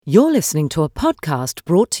You're listening to a podcast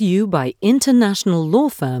brought to you by international law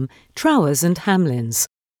firm Trowers and Hamlins,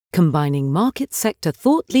 combining market sector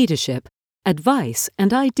thought leadership, advice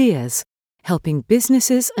and ideas, helping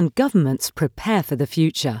businesses and governments prepare for the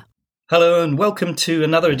future. Hello and welcome to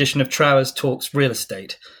another edition of Trowers Talks Real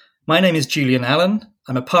Estate. My name is Julian Allen.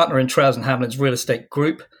 I'm a partner in Trowers and Hamlins Real Estate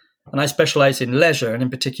Group, and I specialise in leisure and in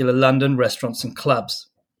particular London restaurants and clubs.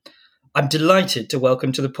 I'm delighted to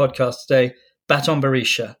welcome to the podcast today Baton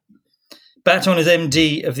Berisha. Baton is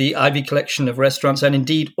MD of the Ivy Collection of Restaurants and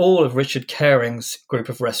indeed all of Richard Caring's group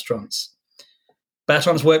of restaurants.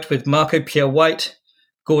 Baton's worked with Marco Pierre White,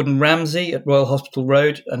 Gordon Ramsay at Royal Hospital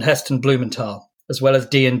Road and Heston Blumenthal, as well as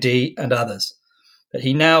D&D and others. But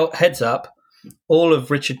he now heads up all of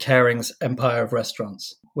Richard Caring's empire of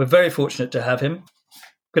restaurants. We're very fortunate to have him.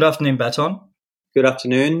 Good afternoon, Baton. Good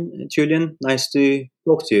afternoon, Julian. Nice to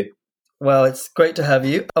talk to you. Well, it's great to have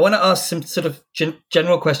you. I want to ask some sort of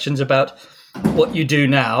general questions about what you do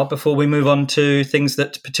now before we move on to things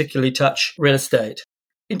that particularly touch real estate.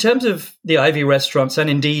 In terms of the Ivy restaurants and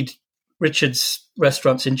indeed Richard's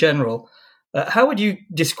restaurants in general, how would you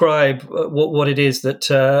describe what it is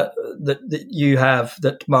that you have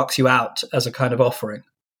that marks you out as a kind of offering?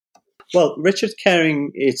 Well, Richard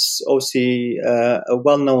Caring is obviously a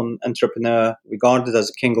well-known entrepreneur, regarded as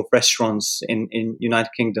a king of restaurants in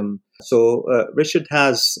United Kingdom. So Richard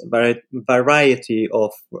has a variety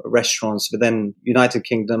of restaurants within United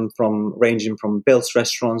Kingdom, ranging from Bill's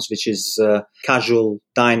Restaurants, which is casual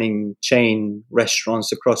dining chain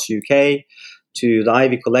restaurants across UK, to the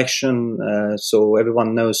Ivy Collection. So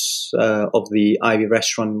everyone knows of the Ivy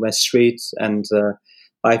restaurant in West Street, and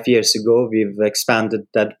 5 years ago, we've expanded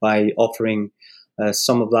that by offering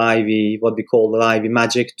some of the Ivy, what we call the Ivy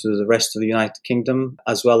Magic, to the rest of the United Kingdom,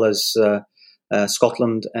 as well as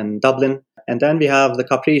Scotland and Dublin. And then we have the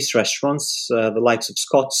Caprice restaurants, the likes of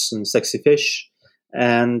Scott's and Sexy Fish.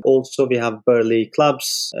 And also we have Burley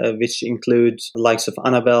clubs, which include the likes of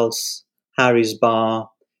Annabelle's, Harry's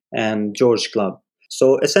Bar, and George Club.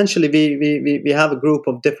 So essentially, we have a group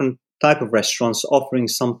of different type of restaurants offering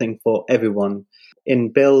something for everyone.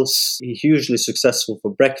 In Bill's, hugely successful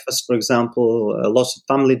for breakfast, for example, lots of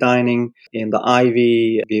family dining. In the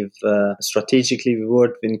Ivy, we've strategically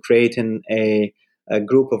worked in creating a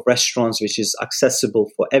group of restaurants which is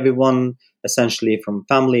accessible for everyone, essentially from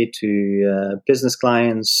family to business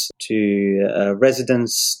clients to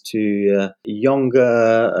residents to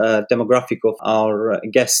younger demographic of our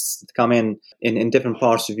guests that come in different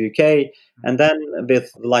parts of UK. And then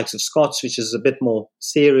with the likes of Scott's, which is a bit more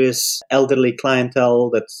serious, elderly clientele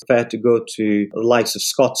that's prefer to go to the likes of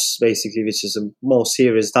Scott's, basically, which is a more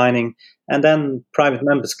serious dining. And then Private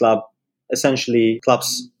Members Club, essentially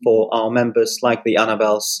clubs for our members like the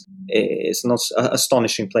Annabelle's. It's an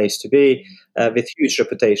astonishing place to be with huge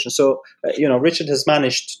reputation. So, Richard has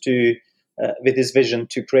managed to, with his vision,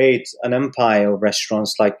 to create an empire of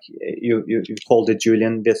restaurants, like you called it,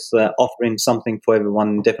 Julian, with offering something for everyone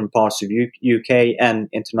in different parts of UK and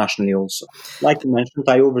internationally also. Like you mentioned,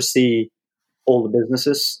 I oversee all the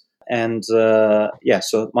businesses. And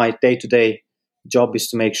so my day-to-day job is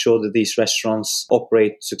to make sure that these restaurants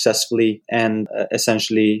operate successfully, and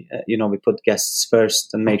essentially, we put guests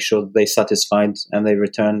first and make sure that they're satisfied and they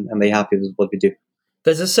return and they're happy with what we do.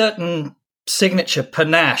 There's a certain signature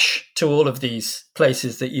panache to all of these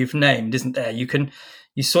places that you've named, isn't there?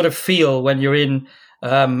 You sort of feel when you're in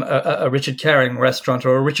a Richard Caring restaurant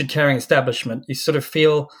or a Richard Caring establishment, you sort of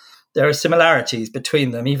feel there are similarities between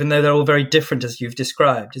them, even though they're all very different as you've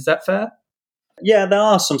described. Is that fair? Yeah, there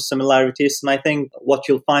are some similarities, and I think what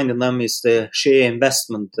you'll find in them is the sheer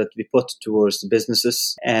investment that we put towards the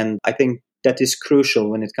businesses. And I think that is crucial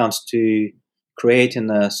when it comes to creating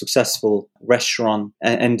a successful restaurant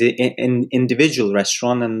and an individual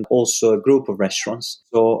restaurant and also a group of restaurants.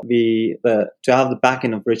 So to have the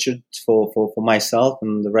backing of Richard for myself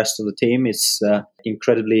and the rest of the team is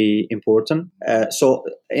incredibly important. So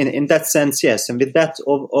in that sense, yes. And with that,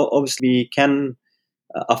 obviously, we can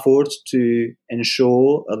afford to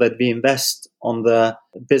ensure that we invest on the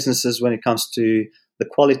businesses when it comes to the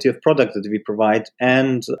quality of product that we provide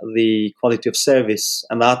and the quality of service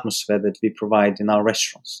and the atmosphere that we provide in our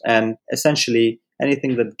restaurants. And essentially,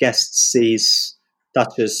 anything that guests sees,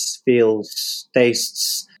 touches, feels,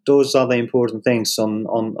 tastes, those are the important things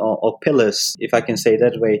or pillars, if I can say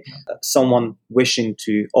that way. Someone wishing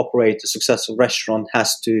to operate a successful restaurant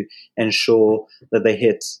has to ensure that they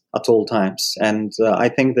hit at all times. And I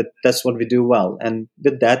think that that's what we do well. And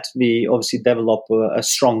with that, we obviously develop a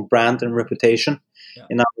strong brand and reputation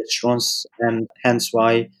in our restaurants. And hence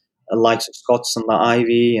why likes of Scott's and the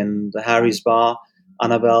Ivy and the Harry's Bar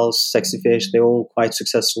Annabelle's, Sexy Fish, they're all quite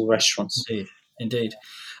successful restaurants. Indeed.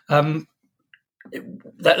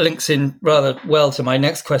 That links in rather well to my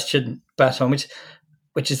next question, Baton,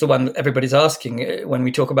 which is the one that everybody's asking when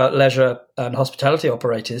we talk about leisure and hospitality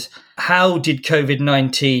operators. How did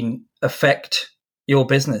COVID-19 affect your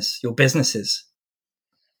businesses?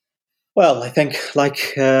 Well, I think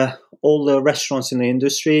like all the restaurants in the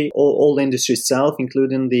industry, all the industry itself,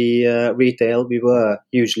 including the retail, we were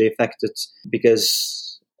hugely affected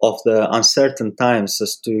because of the uncertain times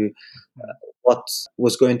as to what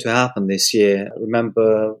was going to happen this year. I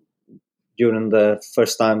remember during the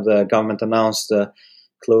first time the government announced the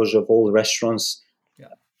closure of all the restaurants,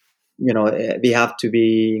 we have to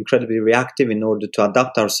be incredibly reactive in order to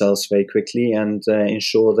adapt ourselves very quickly and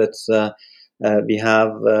ensure that we have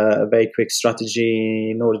a very quick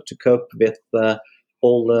strategy in order to cope with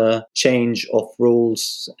all the change of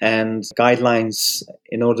rules and guidelines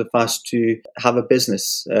in order for us to have a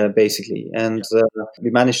business, basically. And we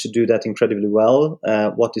managed to do that incredibly well.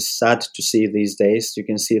 What is sad to see these days, you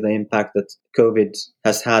can see the impact that COVID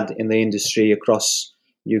has had in the industry across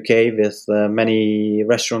UK, with many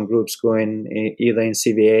restaurant groups going either in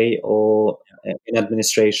CVA or in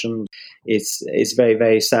administration. It's very,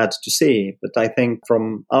 very sad to see. But I think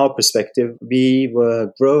from our perspective, we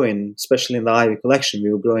were growing, especially in the Ivy Collection,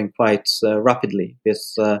 we were growing quite rapidly with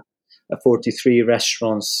 43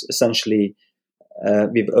 restaurants. Essentially,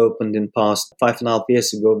 we've opened in past 5.5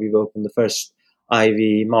 years ago, we've opened the first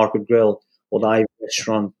Ivy Market Grill or the Ivy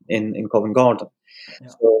restaurant in Covent Garden. Yeah.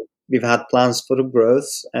 So we've had plans for the growth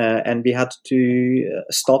and we had to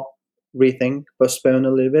stop, rethink, postpone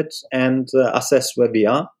a little bit and assess where we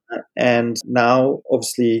are. And now,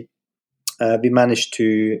 obviously, we managed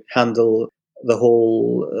to handle the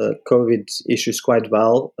whole COVID issues quite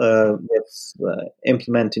well with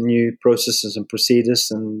implementing new processes and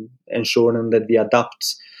procedures and ensuring that we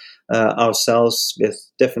adapt ourselves with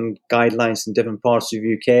different guidelines in different parts of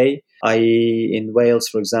UK. I.e., in Wales,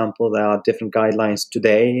 for example, there are different guidelines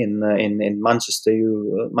today. In Manchester,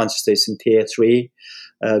 Manchester is in Tier 3.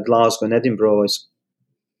 Glasgow and Edinburgh is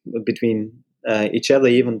between each other,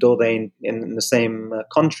 even though they're in the same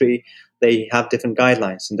country, they have different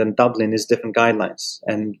guidelines. And then Dublin is different guidelines.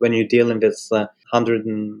 And when you're dealing with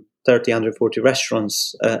 130, 140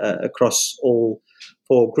 restaurants across all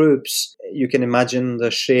 4 groups, you can imagine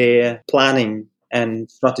the sheer planning and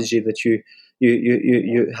strategy that you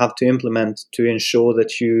have to implement to ensure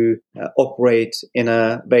that you operate in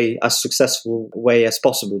a very as successful way as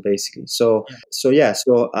possible, basically. So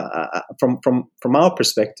from our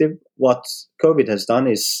perspective, what COVID has done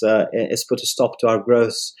is put a stop to our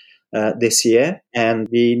growth this year, and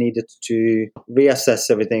we needed to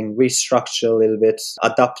reassess everything, restructure a little bit,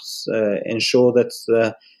 adapt, ensure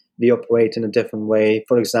that we operate in a different way.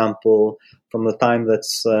 For example, from the time that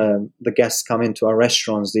the guests come into our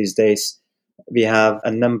restaurants these days, we have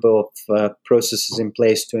a number of processes in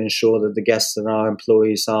place to ensure that the guests and our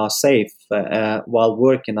employees are safe while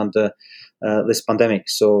working under this pandemic.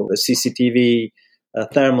 So the CCTV,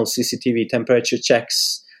 thermal CCTV temperature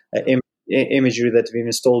checks, imagery that we've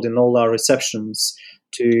installed in all our receptions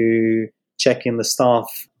to check in the staff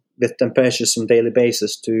with temperatures on a daily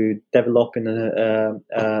basis, to develop in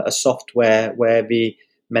a software where we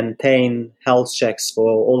maintain health checks for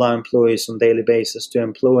all our employees on a daily basis, to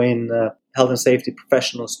employ health and safety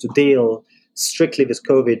professionals to deal strictly with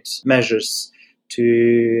COVID measures,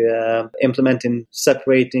 to implementing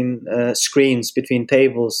separating screens between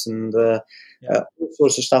tables and all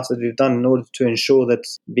sorts of stuff that we've done in order to ensure that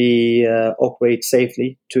we operate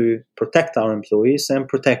safely to protect our employees and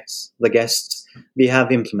protect the guests. We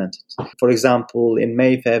have implemented. For example, in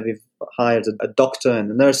Mayfair, we've hired a doctor and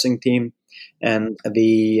a nursing team, and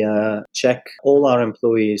we check all our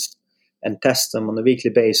employees and test them on a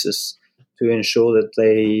weekly basis to ensure that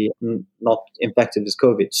they not infected with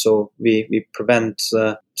COVID. So we prevent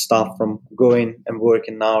staff from going and work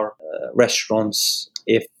in our restaurants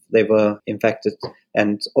if they were infected.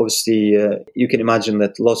 And obviously, you can imagine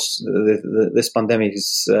that this pandemic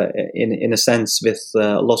is, in a sense, with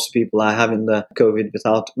lots of people are having the COVID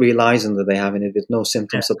without realizing that they're having it, with no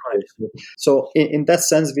symptoms at all. So in that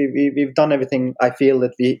sense, we've done everything I feel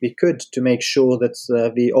that we could to make sure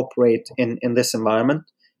that we operate in this environment.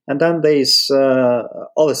 And then there's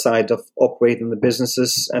other side of operating the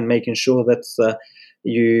businesses and making sure that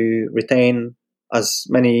you retain as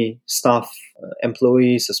many staff,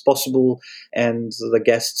 employees as possible, and the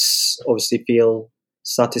guests obviously feel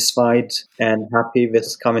satisfied and happy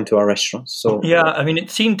with coming to our restaurants. So yeah, I mean,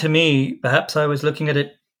 it seemed to me, perhaps I was looking at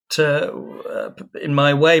it in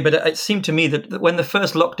my way, but it seemed to me that when the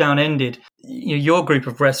first lockdown ended, your group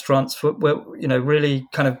of restaurants were really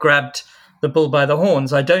kind of grabbed the bull by the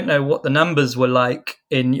horns. I don't know what the numbers were like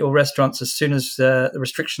in your restaurants as soon as the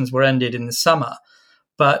restrictions were ended in the summer,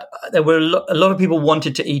 but there were a lot of people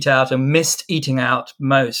wanted to eat out and missed eating out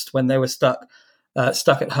most when they were stuck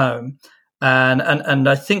at home. And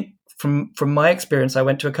I think from my experience, I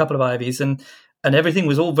went to a couple of Ivies and everything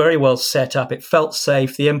was all very well set up. It felt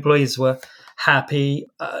safe. The employees were happy.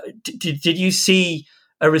 Did you see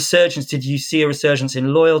a resurgence? Did you see a resurgence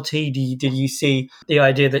in loyalty? Did you see the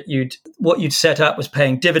idea that what you'd set up was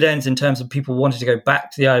paying dividends in terms of people wanted to go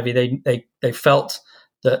back to the Ivy? They felt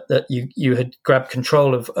that you had grabbed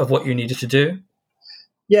control of what you needed to do?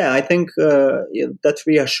 Yeah, I think that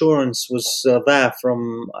reassurance was there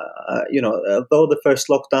from, though the first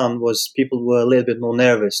lockdown was, people were a little bit more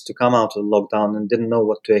nervous to come out of the lockdown and didn't know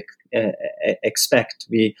what to expect.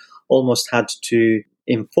 We almost had to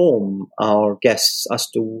inform our guests as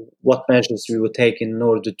to what measures we would take in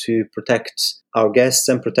order to protect our guests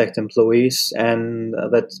and protect employees, and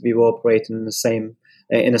that we were operating in the same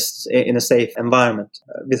in a safe environment.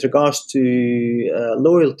 With regards to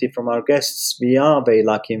loyalty from our guests, we are very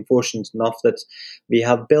lucky and fortunate enough that we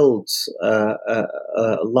have built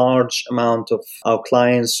a large amount of our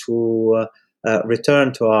clients who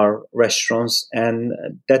return to our restaurants, and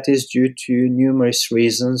that is due to numerous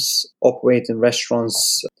reasons. Operating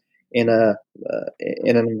restaurants in an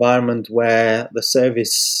environment where the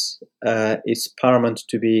service is paramount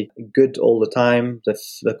to be good all the time,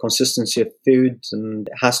 the consistency of food and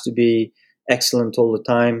it has to be excellent all the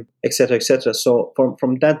time, etc., etc. So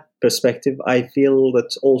from that perspective, I feel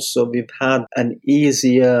that also we've had an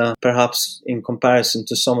easier, perhaps in comparison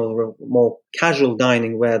to some of the more casual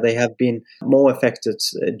dining where they have been more affected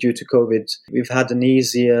due to COVID. We've had an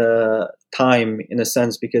easier time in a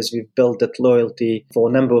sense because we've built that loyalty for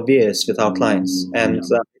a number of years with our clients. And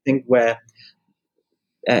I think where,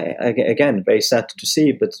 again, very sad to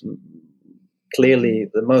see, but clearly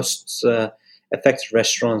the most affected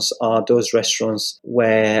restaurants are those restaurants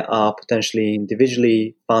where are potentially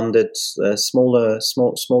individually funded, smaller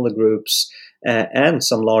groups, and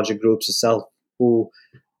some larger groups itself who,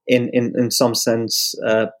 in some sense,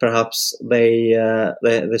 perhaps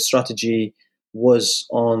the strategy was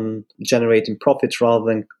on generating profit rather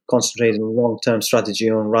than concentrating on long-term strategy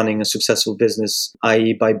on running a successful business,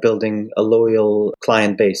 i.e. by building a loyal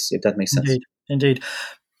client base, if that makes sense. Indeed.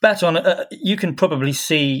 Baton, you can probably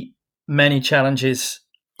see many challenges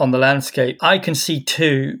on the landscape. I can see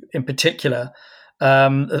two in particular.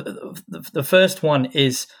 The first one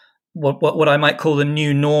is what I might call the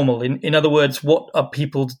new normal. In other words, what are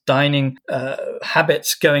people's dining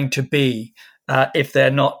habits going to be if they're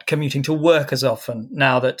not commuting to work as often,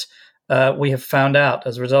 now that we have found out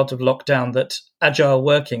as a result of lockdown that agile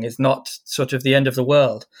working is not sort of the end of the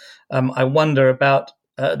world? I wonder about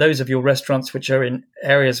those of your restaurants which are in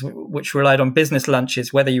areas which relied on business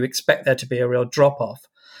lunches, whether you expect there to be a real drop-off.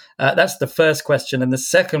 That's the first question. And the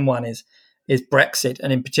second one is Brexit,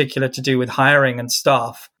 and in particular to do with hiring and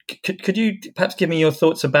staff. Could you perhaps give me your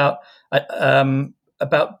thoughts about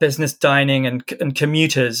business dining and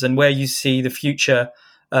commuters and where you see the future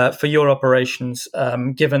for your operations,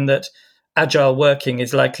 given that agile working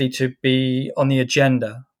is likely to be on the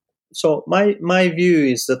agenda? So my view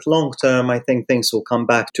is that long term, I think things will come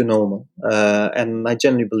back to normal, and I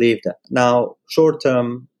generally believe that. Now, short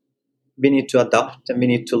term, we need to adapt and we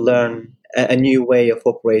need to learn a new way of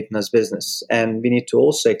operating as business, and we need to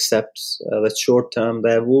also accept that short term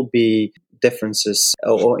there will be differences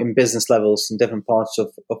or in business levels in different parts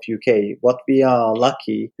of UK. What we are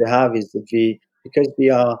lucky to have is that because we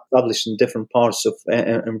are established in different parts of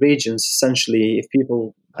and regions, essentially, if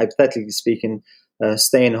people, hypothetically speaking,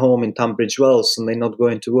 staying home in Tunbridge Wells and they're not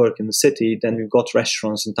going to work in the city, then we've got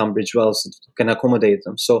restaurants in Tunbridge Wells that can accommodate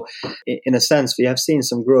them. So in a sense, we have seen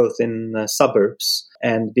some growth in suburbs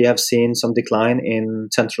and we have seen some decline in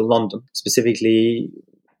central London, specifically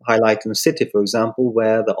highlighting the city, for example,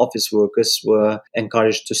 where the office workers were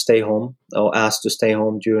encouraged to stay home or asked to stay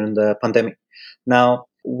home during the pandemic. Now,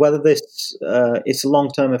 whether this is a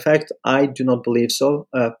long-term effect, I do not believe so.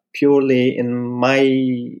 Purely in my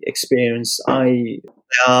experience, there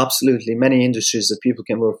are absolutely many industries that people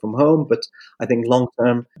can work from home, but I think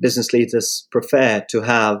long-term business leaders prefer to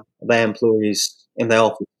have their employees in their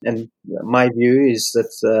office. And my view is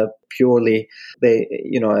that purely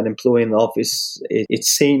an employee in the office,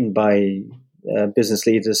 it's seen by business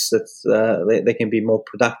leaders that they can be more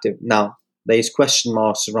productive. Now, there is question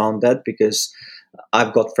marks around that because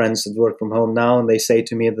I've got friends that work from home now, and they say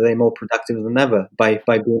to me that they're more productive than ever by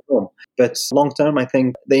being home. But long term, I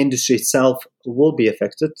think the industry itself will be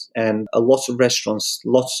affected, and lots of restaurants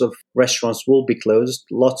will be closed,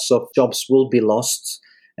 lots of jobs will be lost.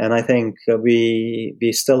 And I think we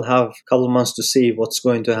still have a couple of months to see what's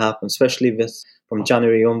going to happen, especially from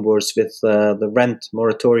January onwards with the rent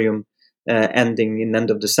moratorium ending in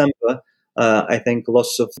end of December. I think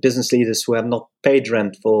lots of business leaders who have not paid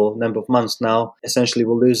rent for a number of months now essentially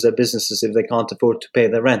will lose their businesses if they can't afford to pay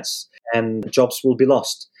their rents, and jobs will be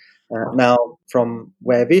lost. Now, from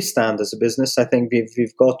where we stand as a business, I think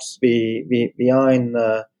we are in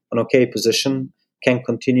an okay position, can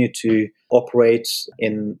continue to operate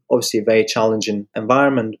in obviously a very challenging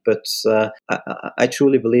environment, but I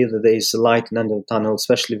truly believe that there is a light in the end of the tunnel,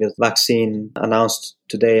 especially with vaccine announced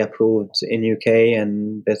today, approved in UK,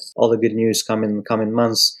 and with all the good news coming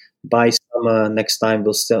months. By summer next time,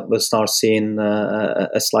 we'll start seeing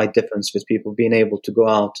a slight difference with people being able to go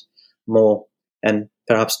out more, and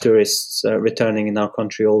perhaps tourists returning in our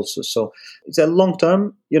country also. So it's a long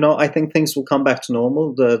term, I think things will come back to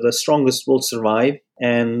normal. The strongest will survive,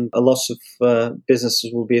 and a lot of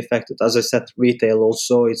businesses will be affected. As I said, retail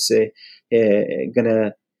also, it's going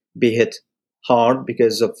to be hit hard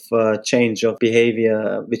because of change of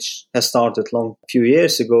behavior, which has started a few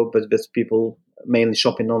years ago, but with people mainly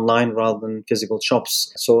shopping online rather than physical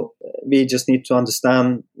shops. So we just need to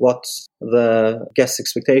understand what the guest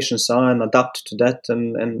expectations are and adapt to that,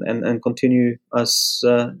 and continue as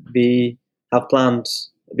we have planned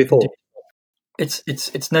before.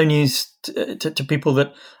 It's no news to people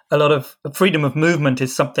that a lot of freedom of movement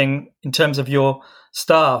is something in terms of your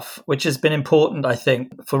staff, which has been important, I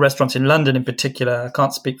think, for restaurants in London in particular. I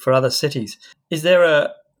can't speak for other cities. Is there a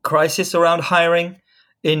crisis around hiring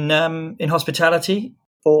in hospitality?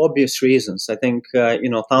 For obvious reasons. I think,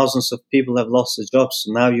 thousands of people have lost their jobs.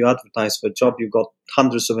 Now you advertise for a job, you've got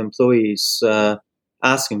hundreds of employees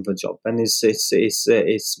asking for a job. And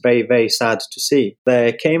it's very, very sad to see.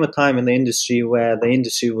 There came a time in the industry where the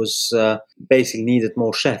industry was basically needed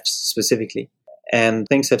more chefs specifically. And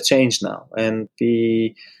things have changed now. And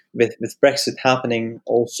with Brexit happening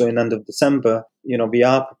also in end of December, we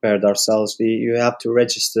are prepared ourselves. You have to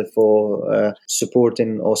register for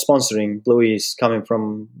supporting or sponsoring employees coming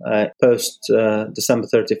from post December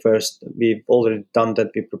 31st. We've already done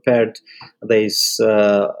that. We're prepared. There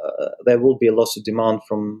will be a lot of demand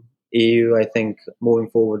from EU, I think, moving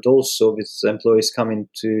forward also, with employees coming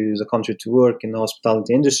to the country to work in the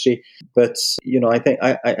hospitality industry. But, I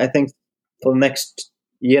think for the next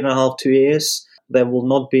year and a half, 2 years, there will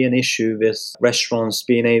not be an issue with restaurants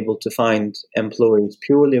being able to find employees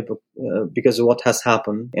purely because of what has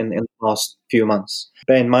happened in the last few months.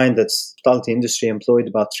 Bear in mind that the hospitality industry employed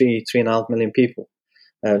about 3.5 million people,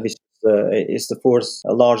 which is the fourth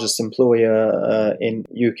largest employer in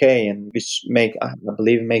UK, and which I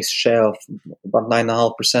believe makes a share of about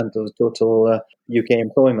 9.5% of the total UK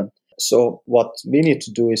employment. So what we need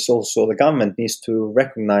to do is also the government needs to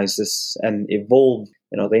recognize this and evolve.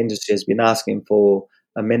 The industry has been asking for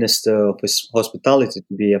a minister of hospitality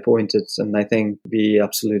to be appointed, and I think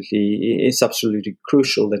it's absolutely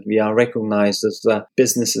crucial that we are recognized as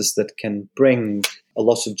businesses that can bring a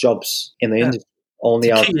lot of jobs in the industry.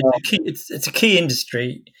 It's a key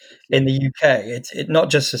industry in the UK. It's not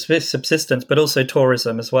just subsistence, but also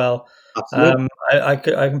tourism as well. Absolutely. I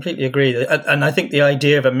completely agree, and I think the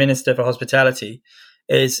idea of a minister for hospitality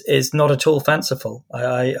is not at all fanciful.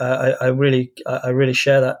 I really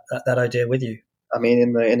share that idea with you. I mean,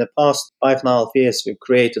 in the past 5.5 years, we've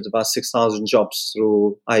created about 6,000 jobs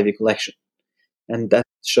through Ivy Collection, and that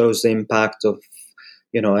shows the impact of,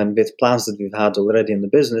 and with plans that we've had already in the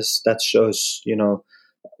business, that shows,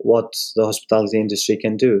 what the hospitality industry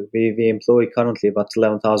can do. We employ currently about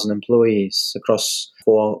 11,000 employees across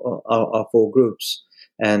our four groups.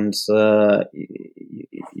 And,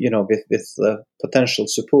 with potential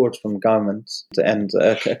support from government and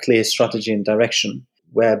a clear strategy and direction,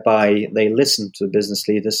 whereby they listen to business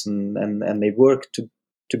leaders and they work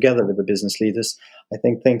together with the business leaders, I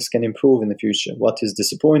think things can improve in the future. What is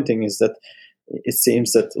disappointing is that it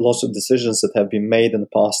seems that lots of decisions that have been made in the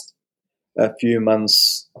past few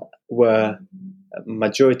months were a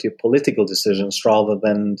majority of political decisions rather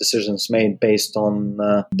than decisions made based on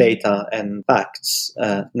data and facts.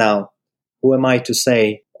 Now, who am I to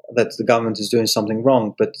say that the government is doing something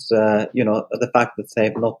wrong? But, the fact that they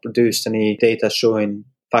have not produced any data showing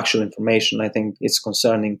factual information, I think it's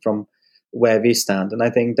concerning from where we stand. And I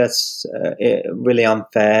think that's really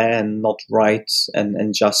unfair and not right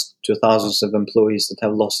and just to thousands of employees that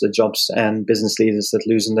have lost their jobs and business leaders that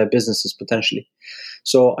losing their businesses potentially.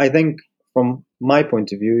 So I think from my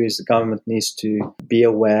point of view, is the government needs to be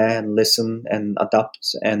aware and listen and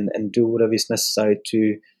adapt and do whatever is necessary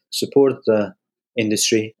to support the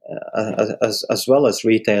industry as well as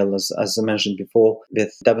retail, as I mentioned before,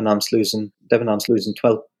 with Debenhams losing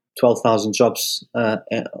 12,000 jobs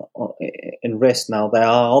in risk now. There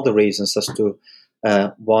are other reasons as to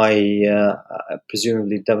why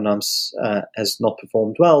presumably Debenhams has not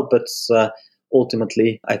performed well, but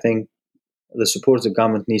ultimately I think the support of the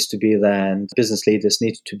government needs to be there, and business leaders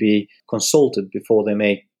need to be consulted before they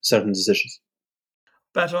make certain decisions.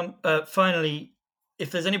 Baton, finally,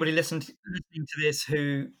 if there's anybody listening to this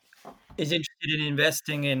who is interested in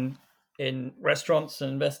investing in restaurants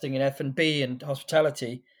and investing in F&B and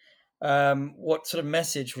hospitality, what sort of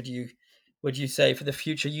message would you say for the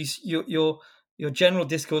future? Your general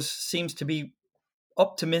discourse seems to be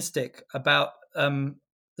optimistic about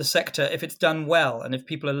the sector if it's done well and if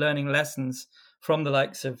people are learning lessons from the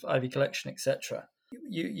likes of Ivy Collection, etc.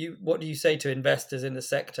 What do you say to investors in the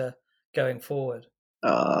sector going forward?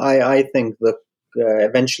 I think that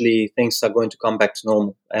eventually things are going to come back to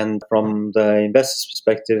normal. And from the investor's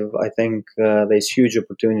perspective, I think there's huge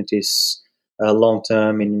opportunities long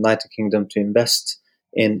term in United Kingdom to invest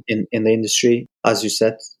in the industry. As you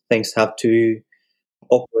said, things have to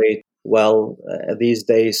operate well. These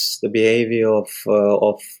days, the behavior of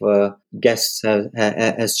guests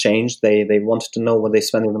has changed. They wanted to know what they're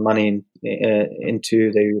spending the money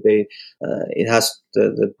into. It has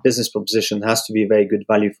the business proposition has to be very good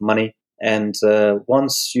value for money. And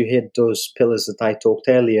once you hit those pillars that I talked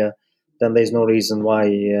earlier, then there's no reason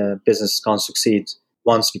why business can't succeed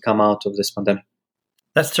once we come out of this pandemic.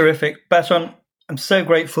 That's terrific, Baton. I'm so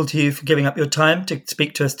grateful to you for giving up your time to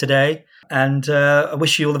speak to us today. And I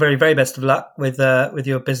wish you all the very, very best of luck with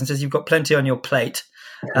your businesses. You've got plenty on your plate,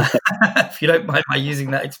 if you don't mind my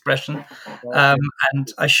using that expression.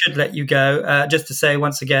 And I should let you go. Just to say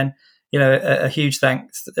once again, a huge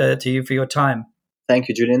thanks to you for your time. Thank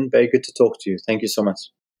you, Julian. Very good to talk to you. Thank you so much.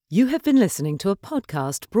 You have been listening to a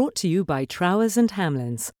podcast brought to you by Trowers and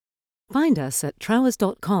Hamlins. Find us at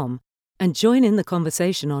trowers.com and join in the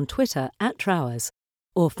conversation on Twitter @Trowers,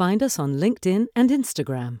 or find us on LinkedIn and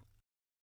Instagram.